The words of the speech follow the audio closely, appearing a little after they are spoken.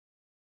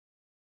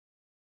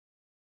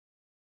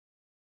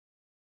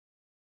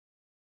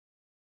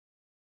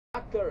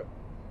matter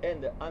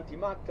and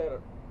antimatter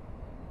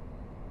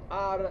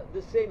are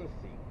the same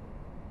thing,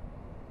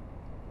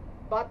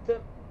 but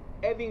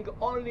having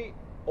only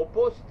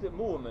opposite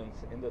movements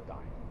in the time.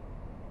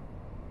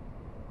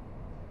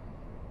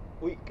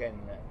 We can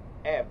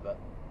have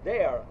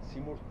their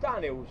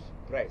simultaneous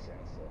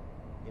presence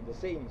in the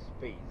same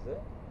space,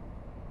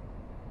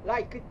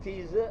 like it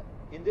is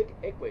in the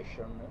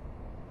equation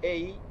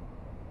A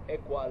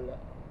equal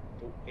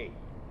to A.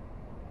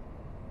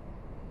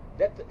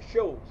 That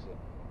shows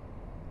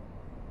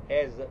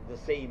as the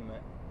same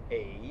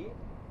A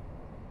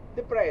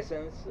the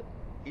presence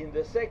in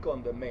the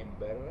second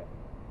member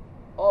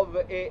of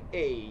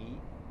A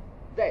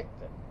that,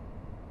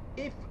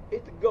 if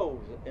it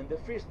goes in the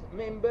first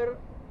member,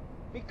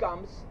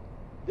 becomes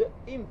the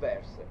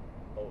inverse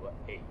of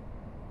A.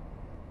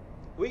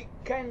 We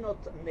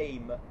cannot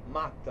name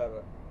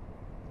matter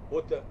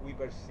what we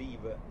perceive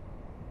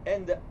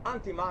and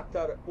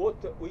antimatter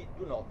what we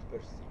do not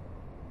perceive,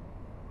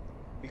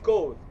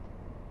 because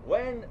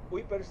when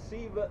we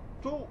perceive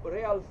two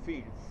real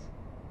fields,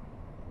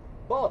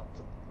 both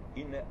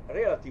in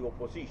relative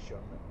opposition,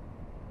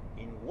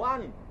 in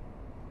one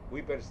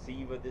we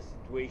perceive the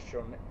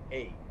situation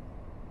A,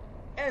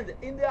 and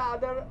in the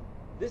other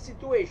the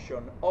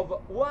situation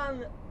of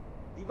one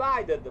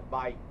divided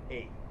by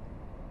A,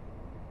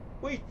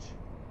 which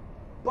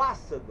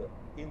passed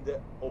in the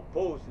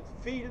opposite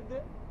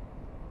field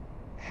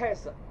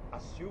has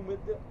assumed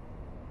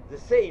the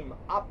same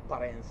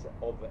appearance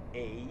of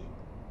A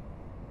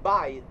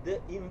by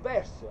the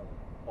inversion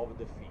of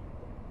the field.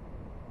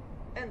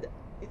 And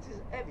it is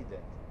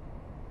evident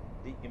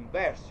the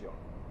inversion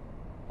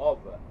of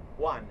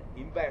one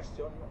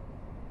inversion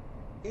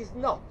is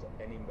not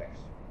an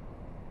inversion.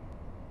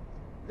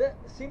 The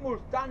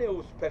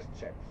simultaneous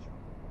perception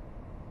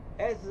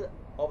as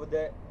of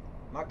the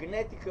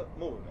magnetic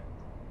movement,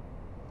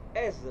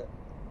 as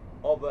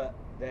of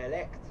the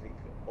electric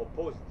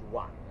opposite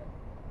one,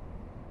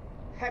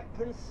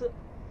 happens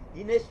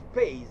in a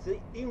space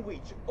in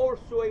which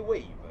also a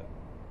wave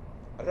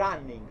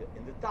running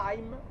in the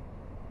time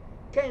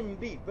can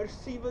be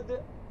perceived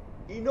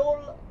in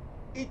all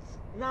its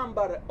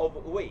number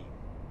of waves,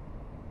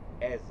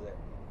 as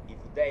if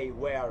they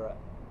were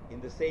in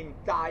the same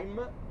time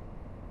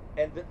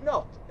and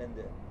not in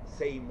the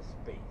same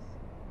space.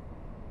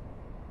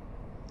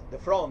 The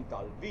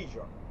frontal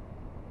vision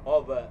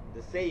of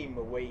the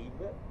same wave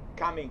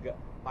coming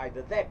by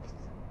the depth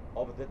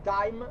of the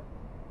time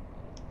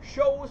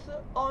shows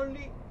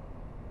only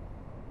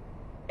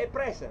a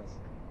presence,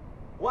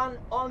 one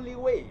only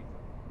wave,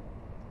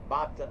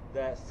 but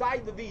the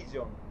side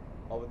vision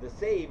of the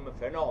same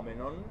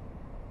phenomenon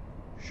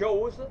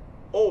shows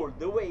all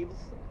the waves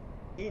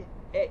in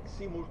a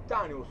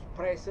simultaneous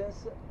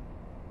presence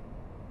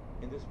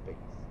in the space.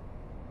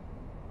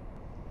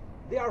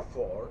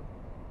 Therefore,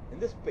 in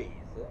the space,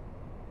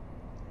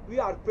 we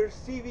are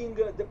perceiving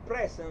the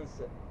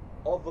presence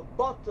of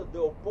both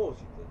the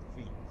opposite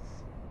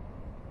fields,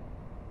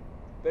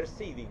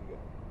 perceiving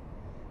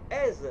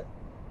as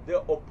the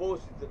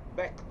opposite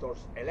vectors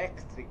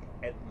electric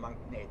and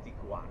magnetic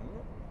one,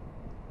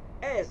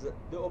 as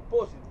the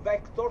opposite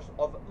vectors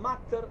of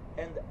matter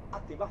and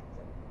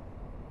antimatter,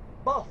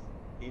 both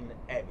in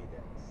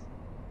evidence.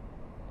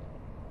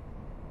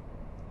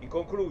 In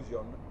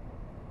conclusion,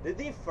 the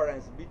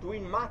difference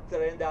between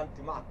matter and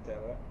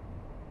antimatter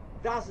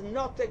does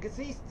not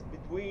exist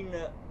between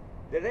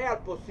the real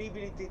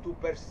possibility to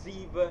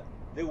perceive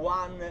the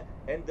one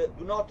and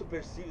do not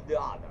perceive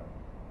the other,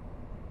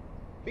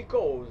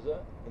 because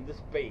in the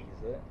space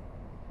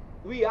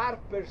we are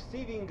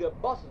perceiving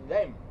both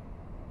them,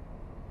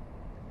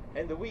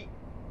 and we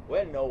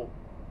well know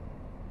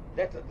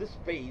that the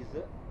space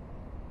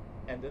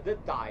and the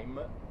time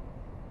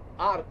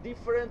are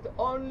different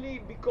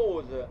only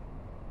because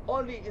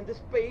only in the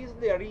space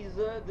there is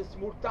the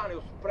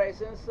simultaneous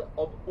presence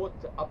of what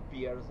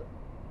appears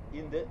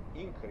in the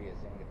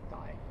increasing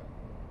time.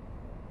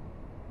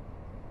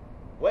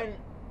 When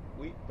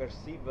we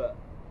perceive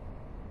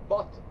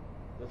both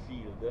the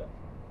field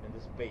and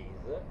the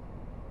space,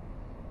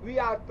 we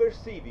are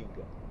perceiving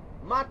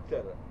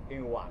matter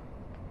in one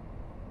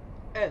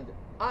and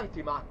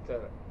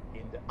antimatter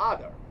in the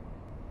other.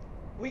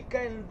 We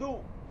can do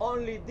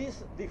only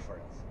this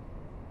difference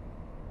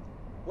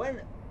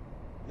when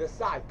the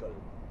cycle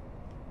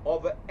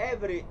of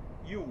every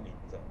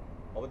unit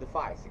of the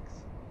physics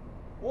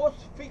was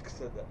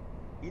fixed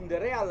in the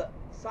real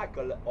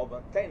cycle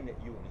of 10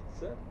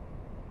 units,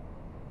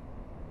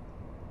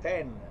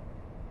 10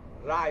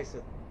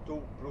 raised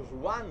to plus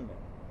 1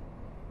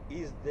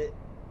 is the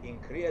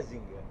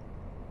increasing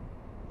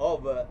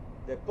of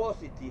the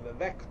positive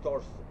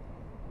vectors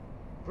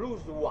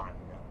plus 1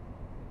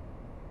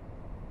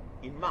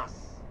 in mass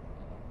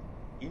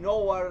in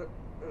our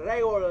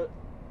real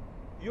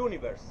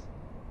universe,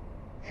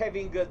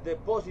 having the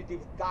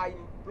positive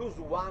time plus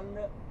 1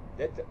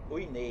 that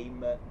we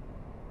name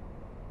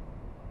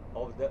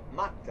of the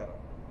matter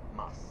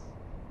mass.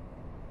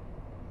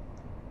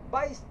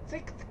 By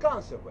strict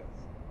consequence,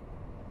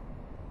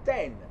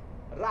 10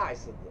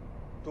 raised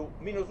to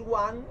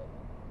 -1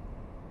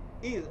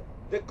 is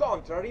the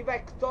contrary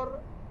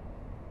vector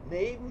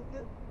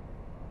named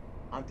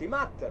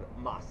antimatter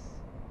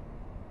mass,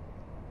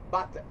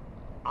 but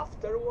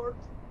afterward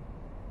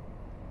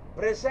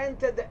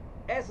presented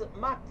as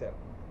matter,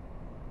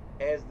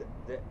 as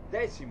the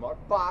decimal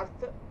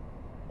part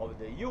of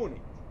the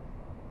unit.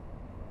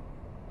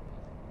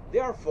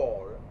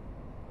 Therefore,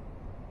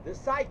 the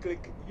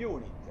cyclic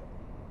unit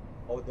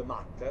of the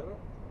matter,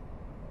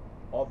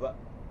 of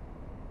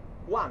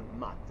one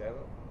matter,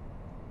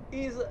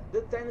 is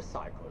the 10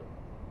 cycle,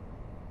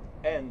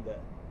 and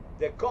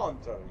the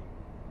contrary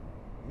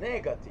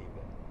negative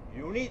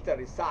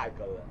unitary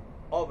cycle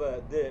of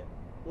the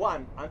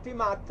one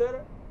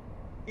antimatter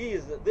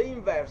is the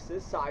inverse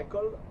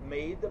cycle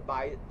made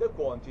by the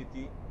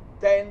quantity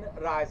 10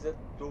 raised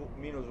to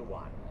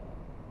 -1.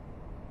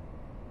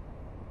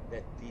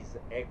 That is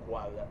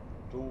equal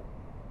to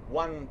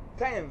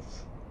 1/10,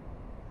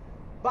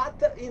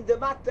 but in the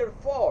matter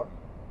form,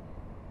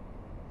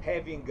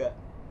 having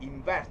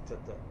inverted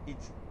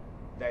its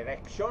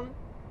direction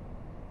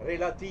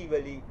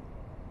relatively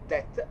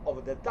that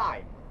of the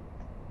time,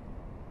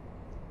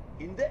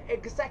 in the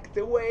exact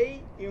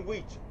way in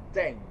which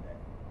 10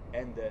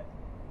 and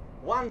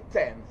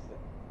 1/10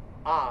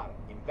 are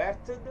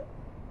inverted,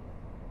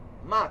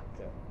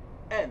 matter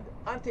and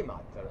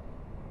antimatter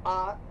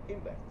are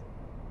inverted.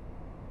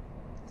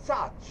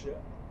 Such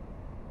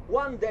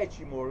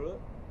 1/10,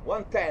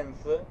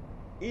 1/10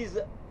 is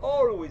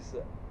always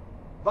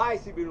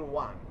visible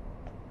one,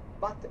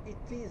 but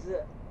it is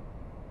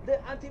the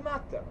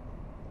antimatter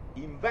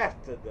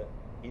inverted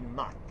in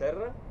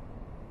matter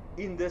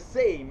in the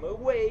same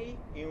way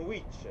in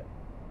which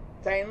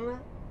 10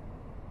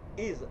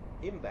 is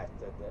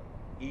inverted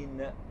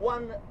in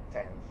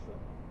 1/10.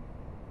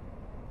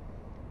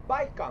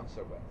 By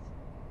consequence,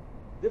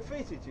 the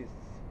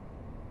physicists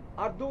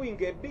are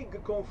doing a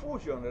big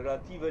confusion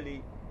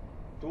relatively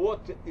to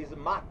what is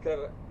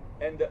matter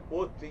and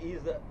what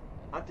is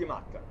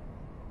antimatter,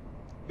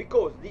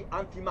 because the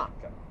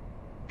antimatter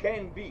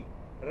can be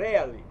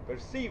really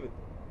perceived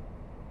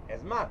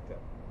as matter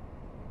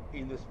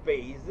in the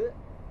space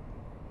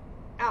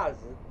as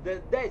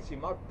the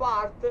decimal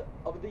part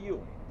of the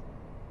unit.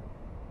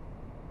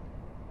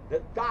 The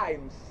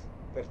times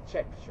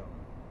perception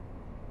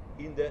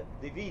in the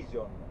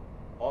division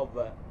of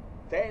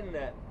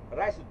 10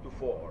 raised to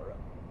 4,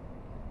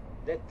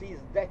 that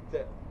is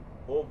that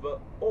of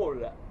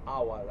all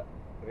our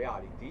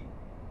reality,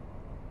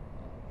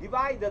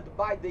 divided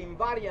by the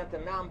invariant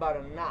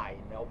number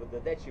 9 of the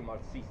decimal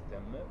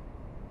system,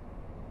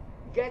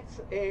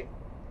 gets a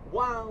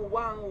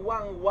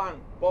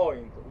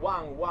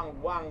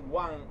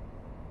 1111.1111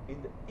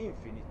 in the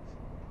infinite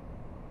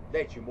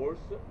decimals,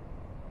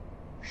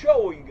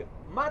 showing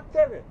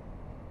matter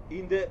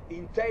in the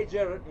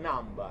integer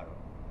number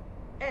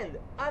and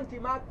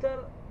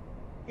antimatter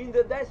in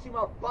the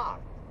decimal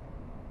part.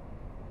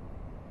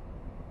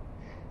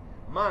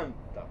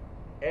 Matter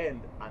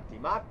and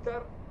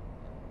antimatter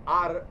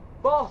are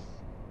both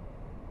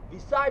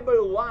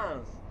visible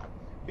ones,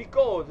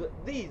 because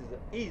this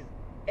is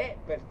a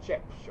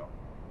perception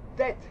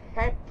that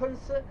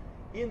happens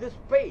in the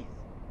space,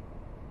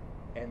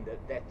 and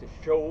that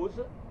shows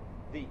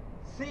the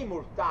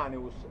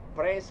simultaneous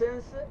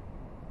presence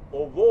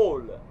of all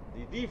the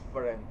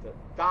different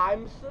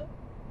times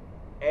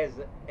as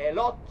a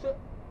lot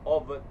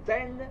of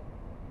 10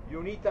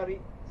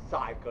 unitary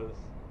cycles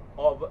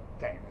of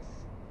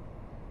tens,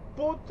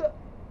 put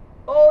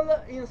all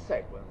in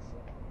sequence.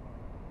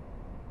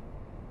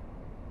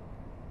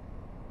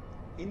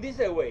 In this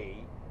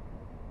way,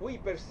 we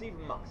perceive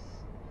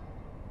mass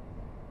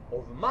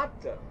of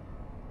matter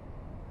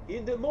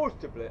in the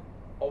multiple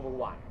of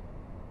 1,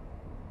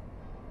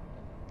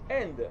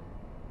 and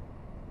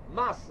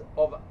mass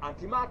of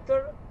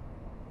antimatter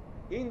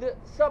in the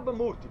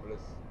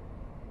submultiples.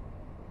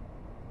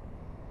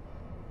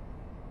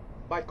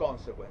 By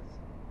consequence,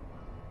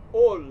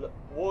 all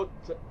what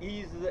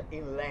is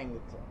in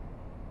length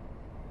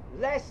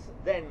less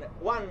than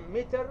 1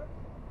 meter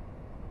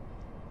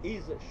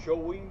is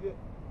showing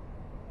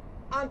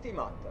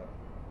antimatter,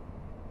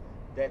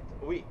 that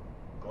we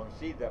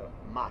consider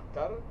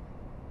matter,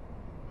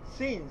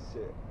 since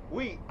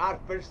we are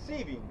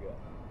perceiving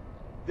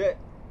the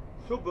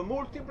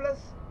submultiples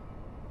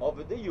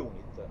of the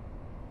unit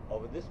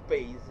of the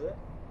space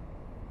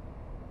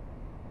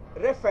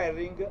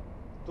referring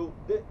to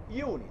the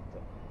unit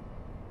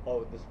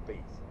of the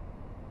space,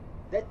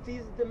 that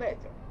is the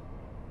matter.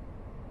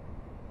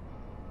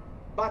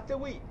 But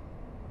we,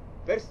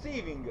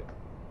 perceiving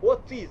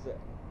what is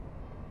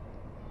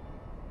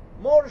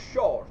more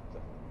short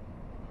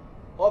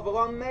of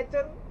 1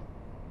 meter,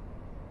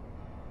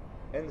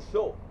 and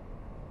so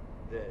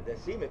the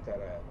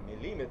decimeter,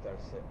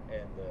 millimeters,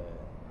 and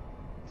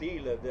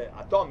till the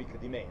atomic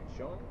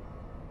dimension,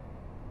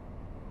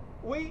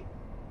 we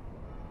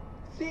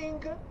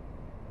think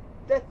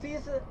that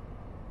is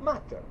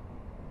matter.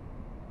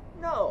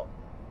 No,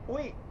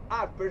 we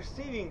are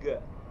perceiving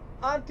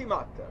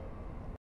antimatter